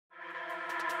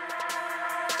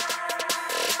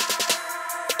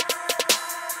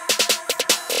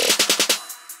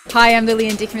Hi, I'm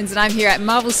Lillian Dickmans and I'm here at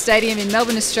Marvel Stadium in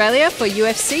Melbourne, Australia for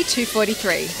UFC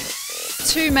 243.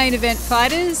 Two main event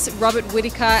fighters, Robert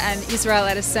Whittaker and Israel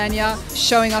Adesanya,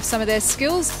 showing off some of their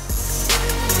skills.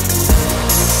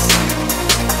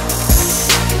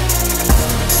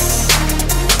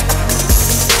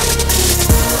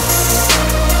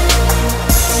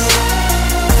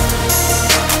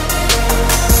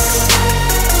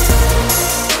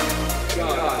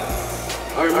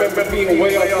 I remember being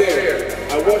way up there.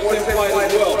 I watched them fight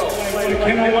as well.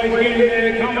 Can't wait to get in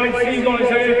there. Can't wait to see you guys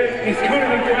there. It's kind of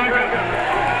a cracker.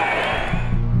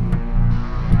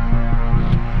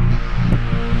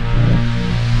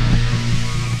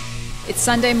 It's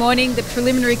Sunday morning, the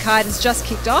preliminary card has just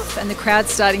kicked off and the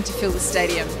crowd's starting to fill the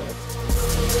stadium.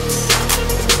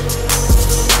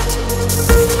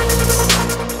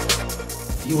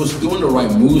 He was doing the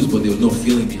right moves, but there was no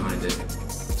feeling behind it.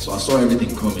 So I saw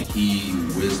everything coming. He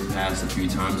whizzed past a few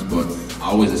times, but I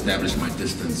always established my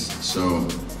distance. So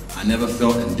I never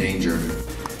felt in danger.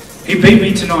 He beat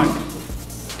me tonight,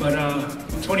 but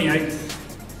I'm 28.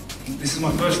 This is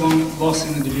my first long loss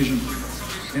in the division.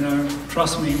 You know,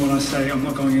 trust me when I say I'm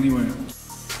not going anywhere.